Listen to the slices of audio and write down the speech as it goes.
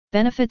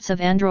Benefits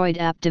of Android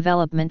app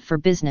development for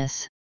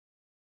business.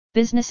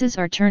 Businesses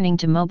are turning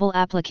to mobile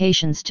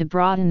applications to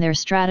broaden their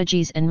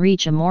strategies and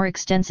reach a more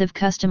extensive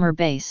customer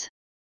base.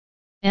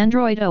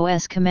 Android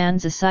OS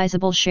commands a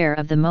sizable share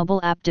of the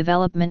mobile app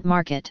development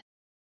market.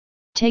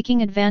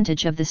 Taking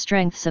advantage of the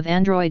strengths of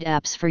Android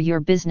apps for your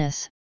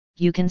business,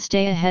 you can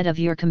stay ahead of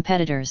your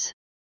competitors.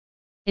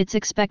 It's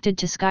expected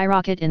to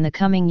skyrocket in the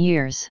coming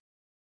years.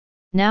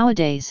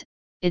 Nowadays,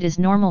 it is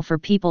normal for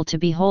people to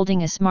be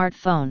holding a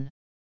smartphone.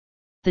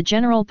 The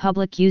general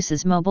public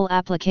uses mobile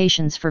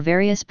applications for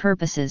various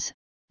purposes,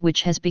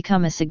 which has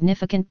become a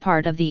significant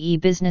part of the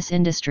e-business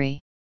industry.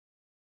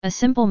 A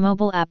simple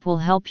mobile app will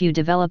help you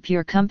develop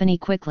your company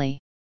quickly.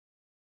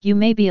 You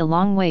may be a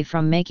long way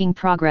from making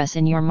progress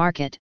in your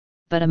market,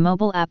 but a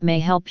mobile app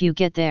may help you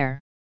get there.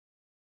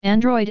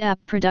 Android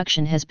app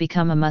production has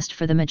become a must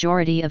for the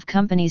majority of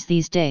companies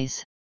these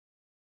days.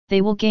 They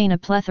will gain a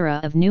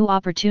plethora of new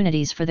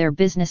opportunities for their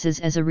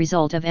businesses as a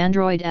result of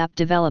Android app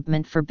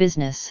development for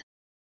business.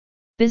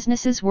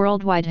 Businesses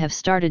worldwide have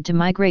started to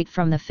migrate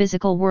from the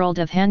physical world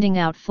of handing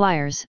out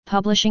flyers,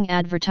 publishing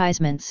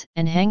advertisements,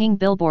 and hanging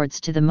billboards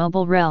to the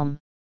mobile realm,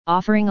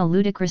 offering a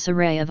ludicrous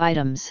array of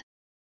items.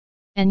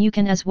 And you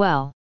can as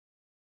well.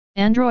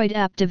 Android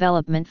app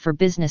development for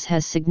business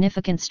has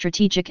significant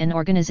strategic and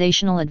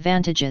organizational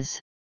advantages.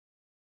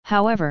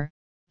 However,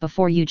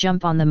 before you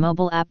jump on the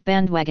mobile app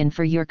bandwagon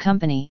for your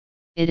company,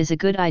 it is a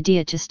good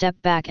idea to step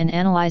back and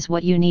analyze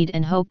what you need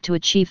and hope to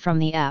achieve from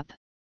the app.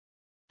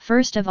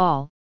 First of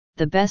all,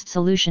 the best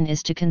solution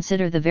is to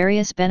consider the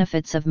various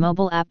benefits of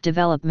mobile app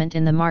development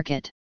in the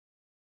market.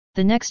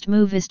 The next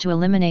move is to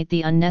eliminate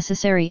the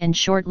unnecessary and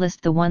shortlist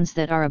the ones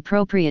that are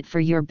appropriate for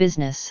your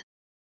business.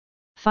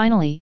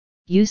 Finally,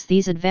 use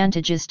these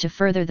advantages to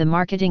further the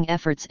marketing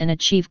efforts and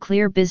achieve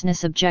clear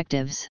business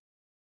objectives.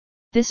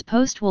 This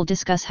post will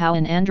discuss how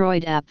an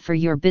Android app for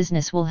your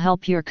business will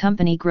help your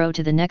company grow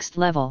to the next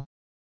level.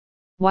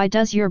 Why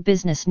does your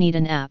business need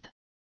an app?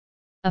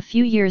 A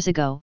few years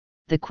ago,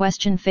 the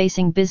question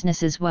facing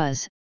businesses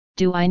was,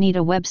 do I need a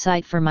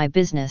website for my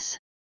business?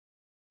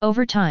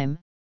 Over time,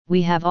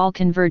 we have all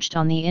converged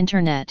on the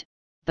internet,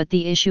 but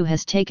the issue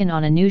has taken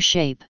on a new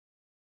shape.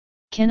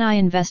 Can I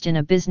invest in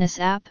a business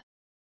app?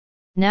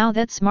 Now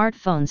that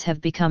smartphones have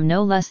become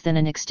no less than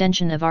an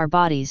extension of our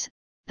bodies,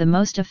 the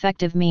most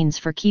effective means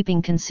for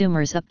keeping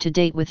consumers up to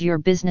date with your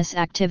business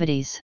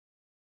activities.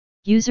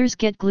 Users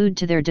get glued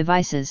to their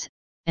devices,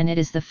 and it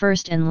is the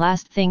first and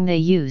last thing they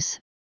use,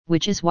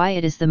 which is why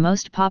it is the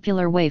most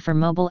popular way for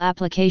mobile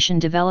application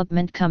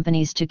development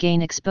companies to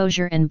gain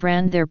exposure and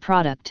brand their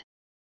product.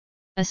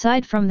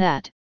 Aside from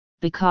that,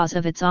 because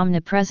of its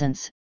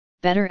omnipresence,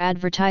 better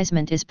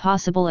advertisement is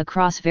possible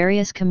across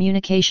various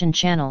communication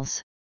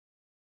channels.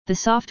 The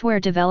software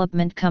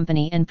development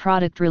company and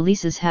product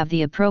releases have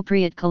the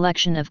appropriate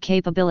collection of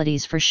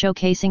capabilities for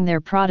showcasing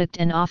their product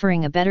and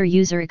offering a better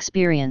user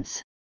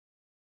experience.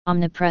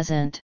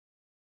 Omnipresent.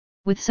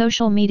 With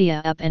social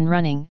media up and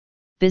running,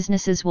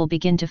 businesses will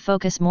begin to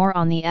focus more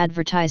on the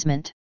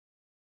advertisement.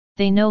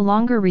 They no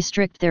longer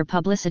restrict their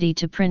publicity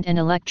to print and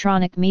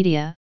electronic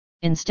media,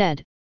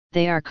 instead,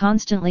 they are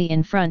constantly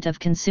in front of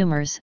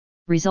consumers,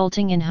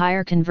 resulting in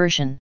higher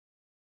conversion.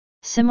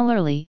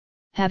 Similarly,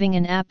 having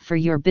an app for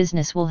your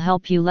business will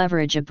help you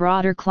leverage a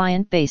broader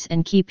client base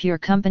and keep your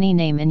company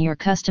name in your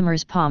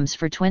customers' palms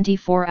for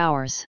 24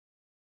 hours.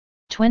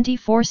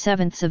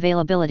 24/7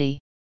 availability.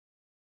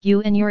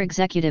 You and your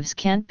executives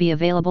can't be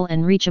available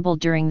and reachable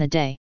during the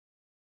day.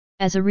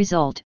 As a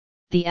result,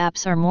 the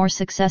apps are more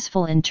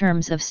successful in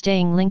terms of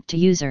staying linked to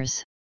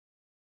users.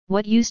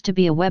 What used to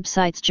be a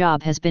website's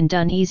job has been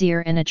done easier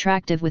and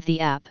attractive with the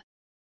app.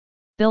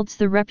 Builds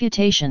the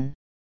reputation.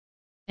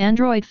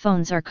 Android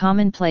phones are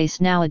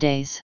commonplace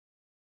nowadays.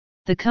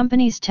 The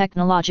company's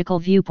technological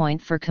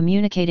viewpoint for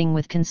communicating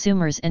with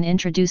consumers and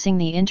introducing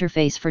the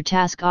interface for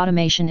task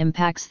automation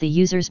impacts the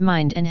user's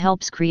mind and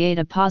helps create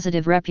a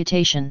positive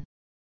reputation.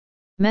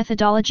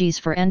 Methodologies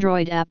for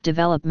Android app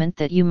development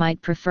that you might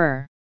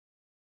prefer.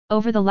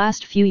 Over the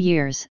last few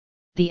years,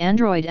 the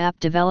Android app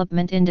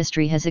development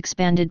industry has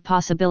expanded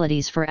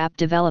possibilities for app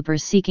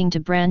developers seeking to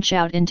branch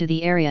out into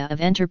the area of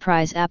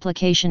enterprise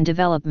application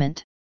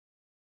development.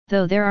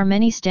 Though there are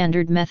many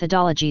standard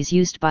methodologies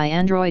used by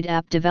Android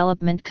app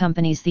development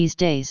companies these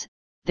days,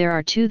 there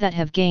are two that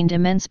have gained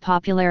immense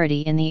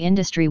popularity in the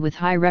industry with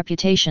high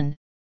reputation,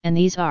 and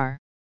these are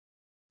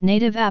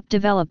native app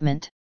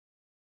development.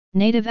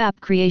 Native app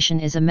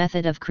creation is a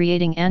method of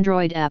creating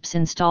Android apps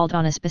installed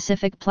on a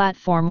specific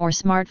platform or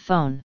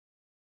smartphone.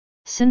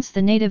 Since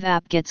the native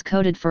app gets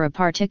coded for a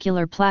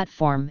particular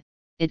platform,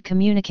 it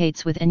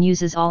communicates with and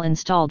uses all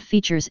installed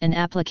features and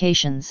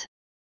applications.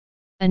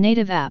 A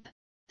native app,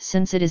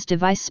 since it is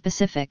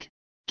device-specific,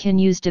 can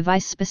use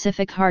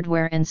device-specific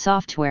hardware and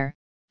software,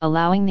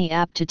 allowing the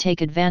app to take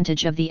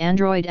advantage of the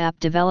Android app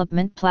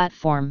development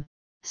platform,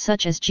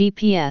 such as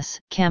GPS,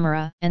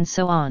 camera, and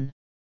so on.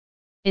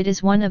 It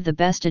is one of the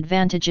best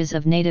advantages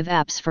of native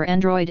apps for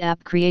Android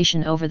app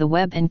creation over the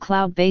web and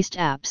cloud-based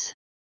apps.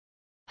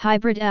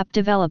 Hybrid app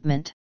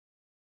development.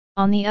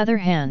 On the other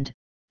hand,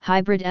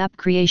 hybrid app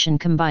creation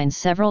combines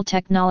several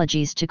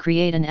technologies to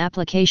create an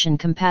application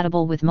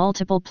compatible with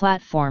multiple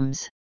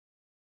platforms.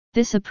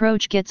 This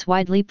approach gets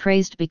widely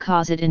praised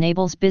because it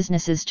enables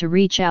businesses to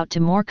reach out to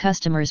more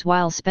customers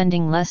while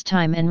spending less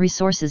time and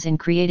resources in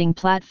creating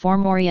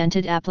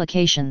platform-oriented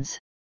applications.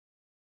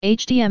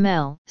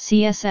 HTML,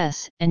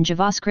 CSS, and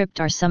JavaScript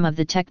are some of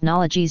the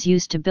technologies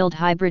used to build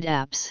hybrid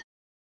apps.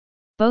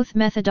 Both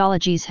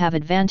methodologies have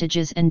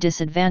advantages and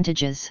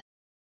disadvantages.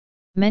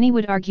 Many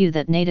would argue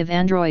that native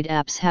Android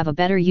apps have a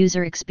better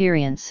user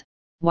experience,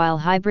 while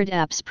hybrid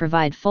apps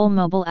provide full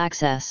mobile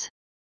access.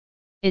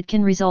 It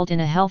can result in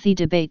a healthy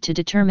debate to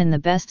determine the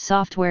best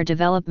software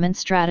development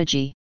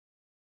strategy.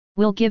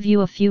 We'll give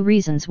you a few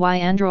reasons why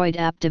Android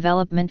app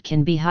development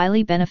can be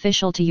highly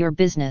beneficial to your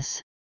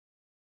business.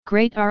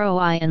 Great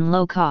ROI and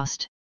low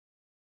cost.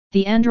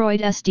 The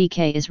Android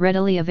SDK is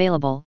readily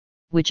available,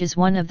 which is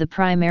one of the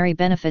primary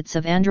benefits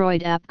of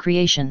Android app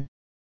creation.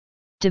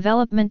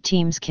 Development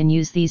teams can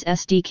use these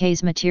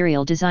SDKs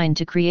material design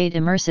to create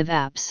immersive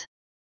apps.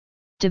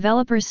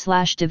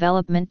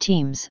 Developers/development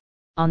teams,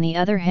 on the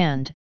other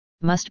hand,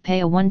 must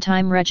pay a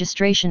one-time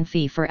registration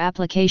fee for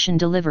application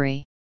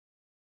delivery.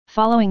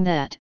 Following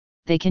that,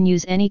 they can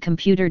use any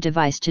computer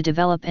device to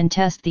develop and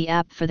test the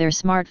app for their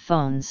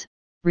smartphones,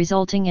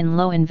 resulting in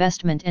low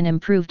investment and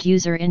improved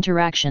user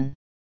interaction.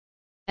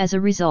 As a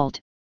result,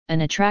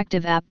 an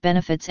attractive app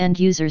benefits end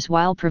users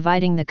while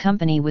providing the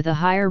company with a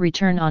higher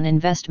return on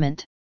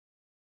investment.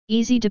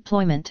 Easy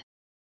deployment.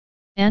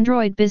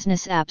 Android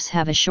business apps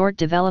have a short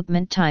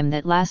development time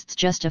that lasts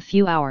just a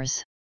few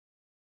hours.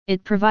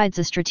 It provides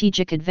a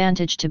strategic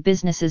advantage to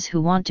businesses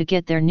who want to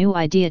get their new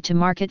idea to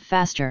market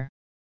faster.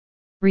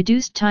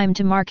 Reduced time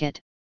to market,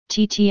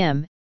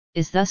 TTM,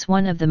 is thus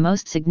one of the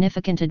most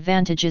significant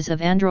advantages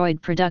of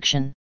Android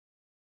production.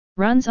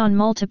 Runs on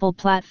multiple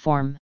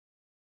platforms.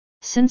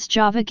 Since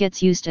Java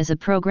gets used as a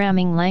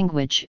programming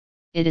language,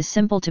 it is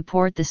simple to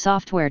port the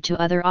software to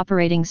other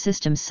operating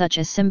systems such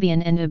as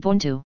Symbian and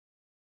Ubuntu.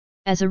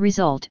 As a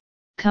result,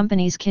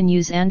 companies can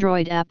use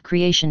Android app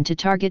creation to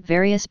target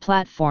various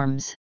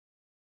platforms.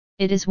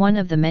 It is one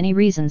of the many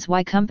reasons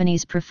why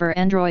companies prefer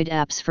Android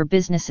apps for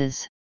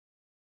businesses.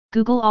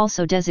 Google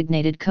also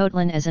designated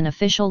Kotlin as an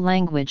official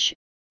language,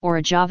 or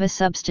a Java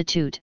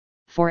substitute,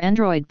 for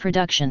Android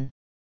production.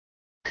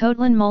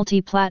 Kotlin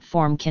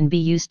multi-platform can be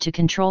used to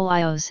control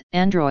iOS,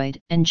 Android,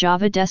 and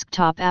Java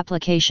desktop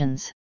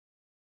applications.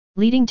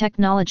 Leading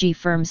technology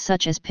firms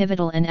such as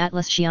Pivotal and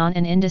Atlassian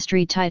and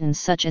industry titans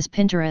such as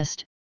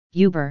Pinterest,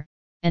 Uber,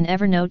 and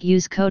Evernote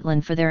use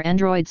Kotlin for their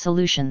Android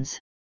solutions.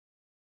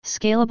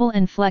 Scalable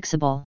and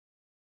flexible.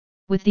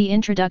 With the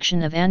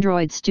introduction of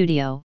Android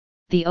Studio,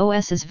 the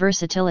OS's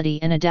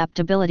versatility and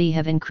adaptability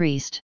have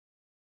increased.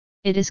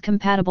 It is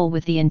compatible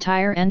with the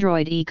entire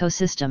Android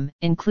ecosystem,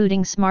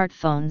 including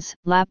smartphones,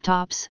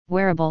 laptops,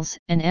 wearables,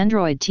 and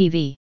Android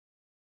TV.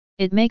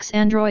 It makes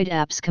Android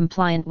apps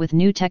compliant with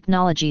new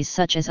technologies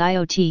such as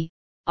IoT,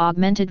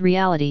 augmented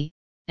reality,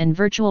 and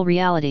virtual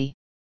reality.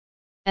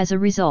 As a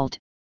result,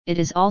 it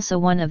is also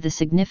one of the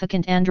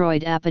significant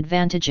Android app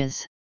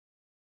advantages.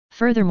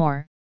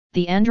 Furthermore,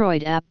 the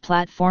Android app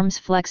platform's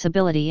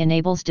flexibility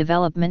enables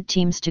development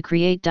teams to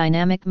create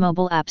dynamic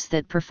mobile apps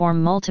that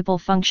perform multiple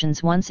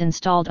functions once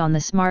installed on the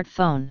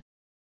smartphone.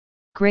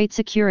 Great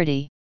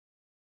security.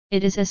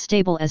 It is as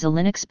stable as a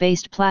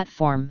Linux-based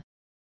platform.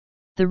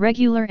 The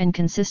regular and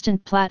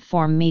consistent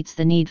platform meets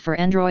the need for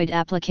Android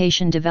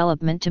application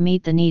development to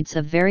meet the needs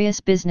of various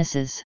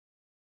businesses.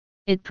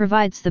 It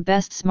provides the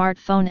best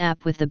smartphone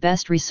app with the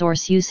best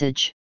resource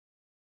usage.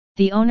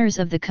 The owners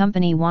of the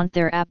company want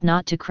their app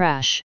not to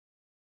crash.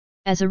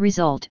 As a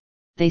result,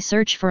 they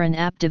search for an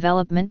app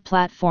development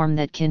platform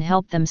that can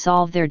help them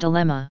solve their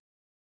dilemma.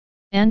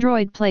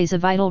 Android plays a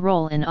vital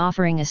role in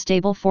offering a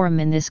stable forum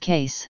in this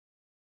case.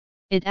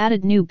 It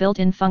added new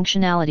built-in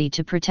functionality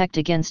to protect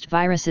against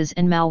viruses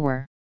and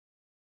malware.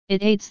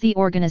 It aids the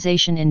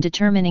organization in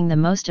determining the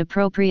most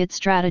appropriate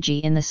strategy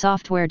in the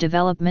software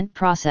development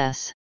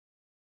process.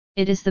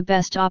 It is the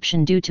best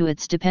option due to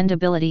its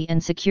dependability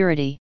and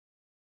security.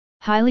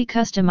 Highly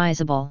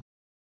customizable.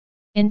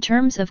 In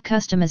terms of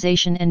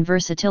customization and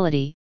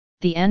versatility,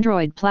 the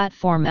Android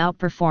platform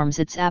outperforms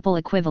its Apple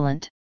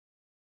equivalent.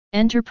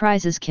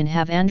 Enterprises can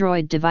have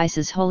Android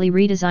devices wholly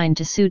redesigned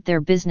to suit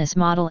their business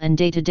model and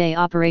day-to-day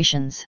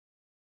operations.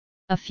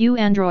 A few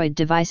Android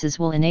devices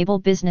will enable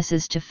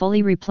businesses to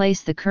fully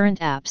replace the current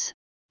apps,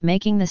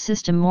 making the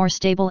system more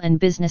stable and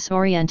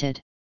business-oriented.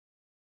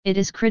 It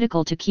is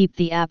critical to keep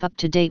the app up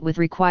to date with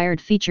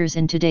required features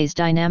in today's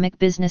dynamic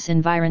business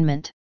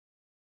environment.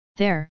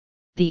 The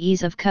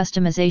ease of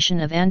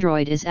customization of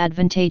Android is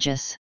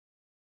advantageous.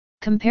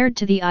 Compared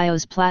to the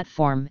iOS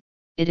platform,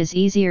 it is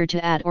easier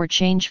to add or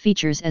change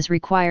features as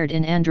required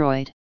in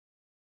Android.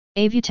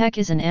 Avutech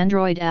is an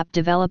Android app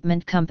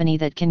development company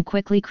that can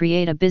quickly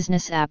create a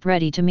business app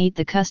ready to meet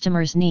the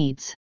customer's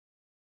needs.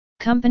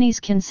 Companies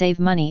can save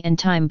money and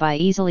time by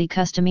easily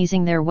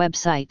customizing their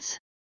websites.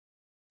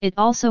 It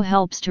also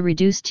helps to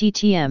reduce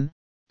TTM,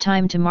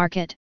 time to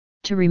market,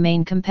 to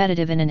remain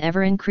competitive in an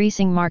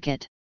ever-increasing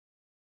market.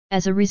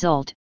 As a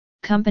result,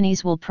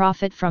 companies will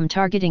profit from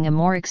targeting a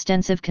more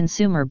extensive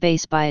consumer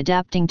base by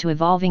adapting to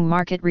evolving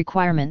market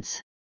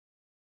requirements.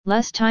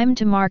 Less time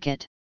to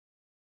market.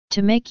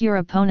 To make your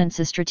opponents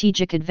a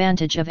strategic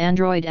advantage of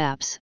Android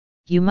apps,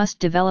 you must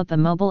develop a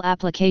mobile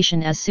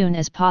application as soon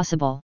as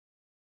possible.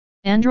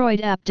 Android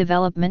app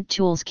development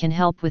tools can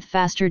help with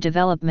faster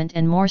development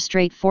and more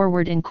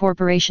straightforward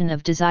incorporation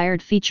of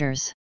desired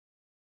features.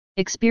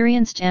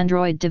 Experienced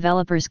Android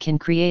developers can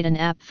create an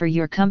app for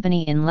your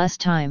company in less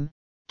time,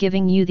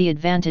 giving you the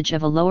advantage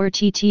of a lower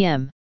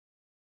TTM.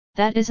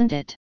 That isn't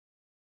it.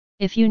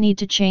 If you need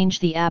to change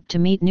the app to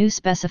meet new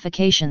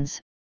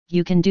specifications,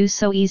 you can do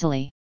so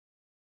easily.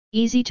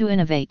 Easy to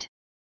innovate.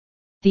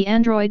 The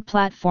Android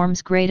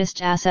platform's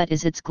greatest asset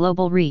is its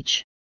global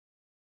reach.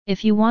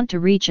 If you want to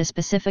reach a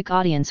specific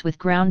audience with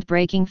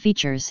groundbreaking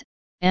features,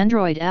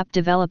 Android app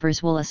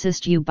developers will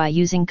assist you by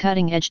using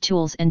cutting-edge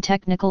tools and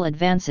technical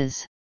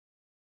advances.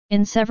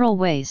 In several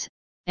ways,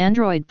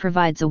 Android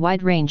provides a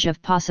wide range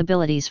of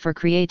possibilities for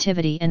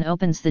creativity and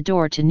opens the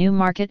door to new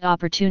market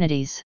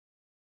opportunities.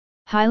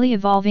 Highly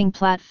evolving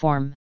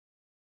platform.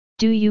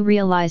 Do you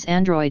realize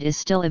Android is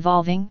still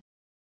evolving?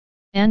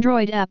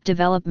 Android app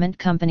development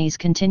companies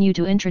continue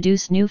to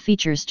introduce new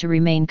features to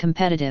remain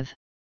competitive.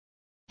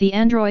 The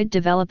Android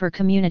developer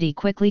community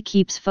quickly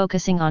keeps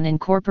focusing on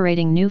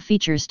incorporating new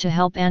features to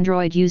help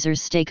Android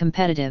users stay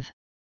competitive.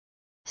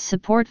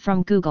 Support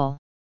from Google.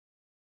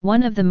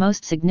 One of the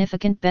most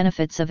significant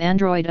benefits of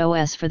Android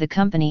OS for the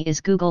company is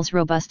Google's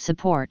robust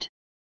support.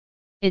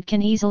 It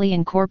can easily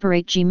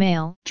incorporate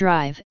Gmail,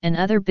 Drive, and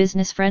other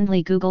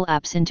business-friendly Google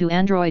apps into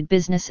Android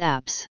business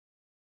apps.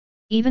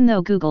 Even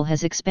though Google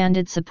has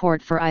expanded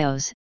support for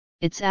iOS,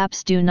 its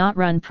apps do not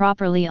run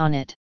properly on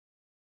it.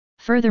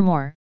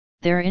 Furthermore,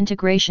 their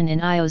integration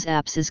in iOS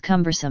apps is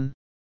cumbersome.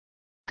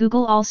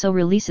 Google also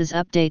releases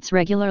updates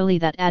regularly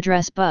that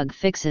address bug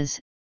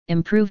fixes,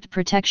 improved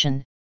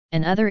protection,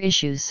 and other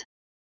issues.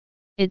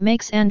 It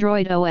makes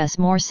Android OS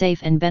more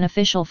safe and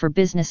beneficial for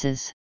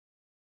businesses.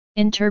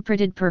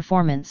 Interpreted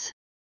performance.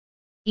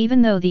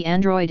 Even though the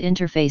Android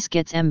interface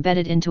gets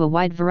embedded into a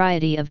wide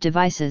variety of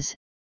devices,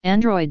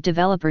 Android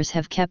developers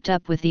have kept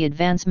up with the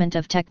advancement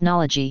of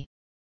technology.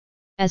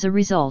 As a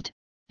result,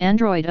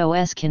 Android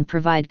OS can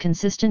provide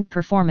consistent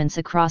performance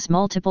across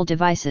multiple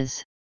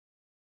devices.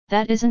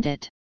 That isn't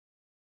it.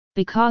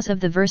 Because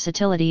of the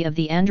versatility of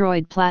the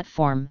Android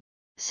platform,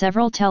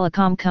 several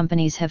telecom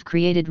companies have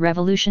created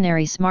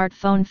revolutionary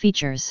smartphone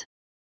features.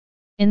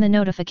 In the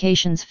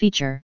notifications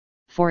feature,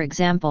 for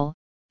example,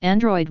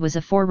 Android was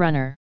a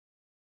forerunner.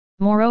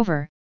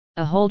 Moreover,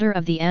 a holder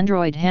of the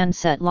Android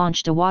handset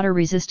launched a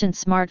water-resistant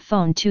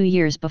smartphone 2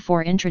 years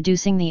before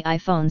introducing the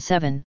iPhone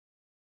 7.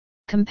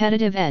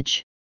 Competitive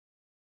edge.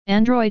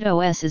 Android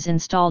OS is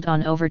installed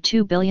on over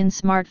 2 billion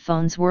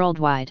smartphones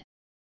worldwide.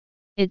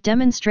 It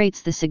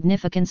demonstrates the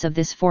significance of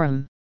this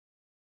forum.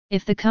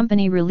 If the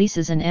company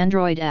releases an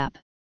Android app,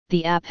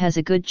 the app has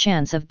a good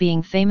chance of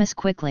being famous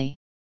quickly.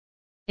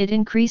 It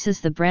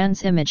increases the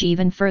brand's image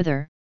even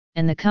further,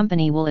 and the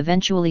company will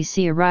eventually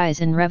see a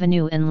rise in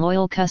revenue and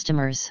loyal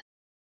customers.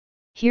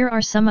 Here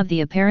are some of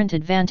the apparent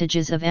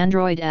advantages of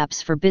Android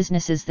apps for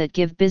businesses that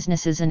give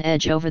businesses an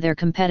edge over their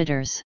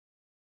competitors.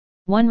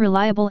 1.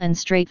 Reliable and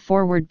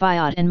straightforward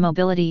buyout and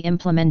mobility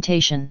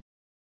implementation.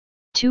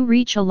 2.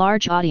 Reach a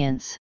large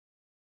audience.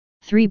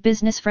 3.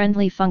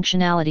 Business-friendly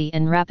functionality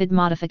and rapid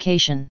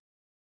modification.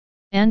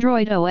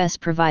 Android OS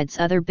provides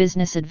other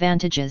business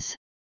advantages.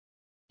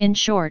 In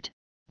short,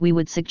 we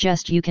would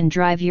suggest you can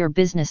drive your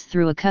business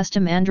through a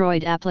custom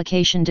Android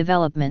application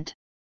development.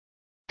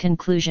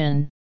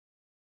 Conclusion.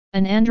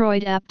 An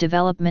Android app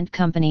development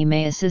company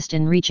may assist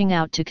in reaching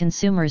out to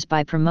consumers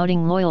by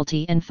promoting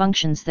loyalty and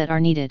functions that are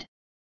needed.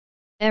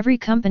 Every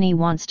company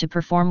wants to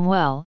perform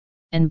well,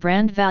 and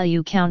brand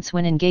value counts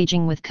when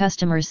engaging with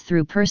customers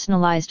through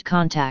personalized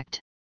contact.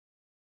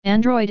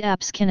 Android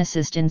apps can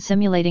assist in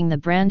simulating the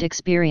brand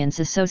experience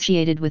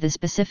associated with a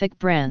specific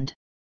brand.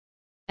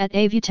 At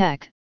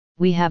Avutech,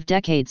 we have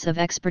decades of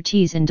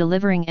expertise in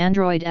delivering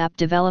Android app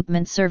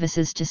development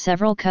services to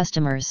several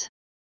customers.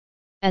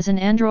 As an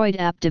Android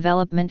app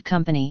development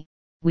company,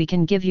 we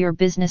can give your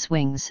business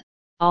wings,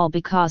 all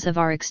because of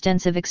our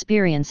extensive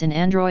experience in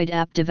Android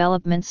app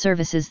development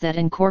services that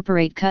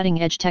incorporate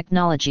cutting-edge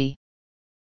technology.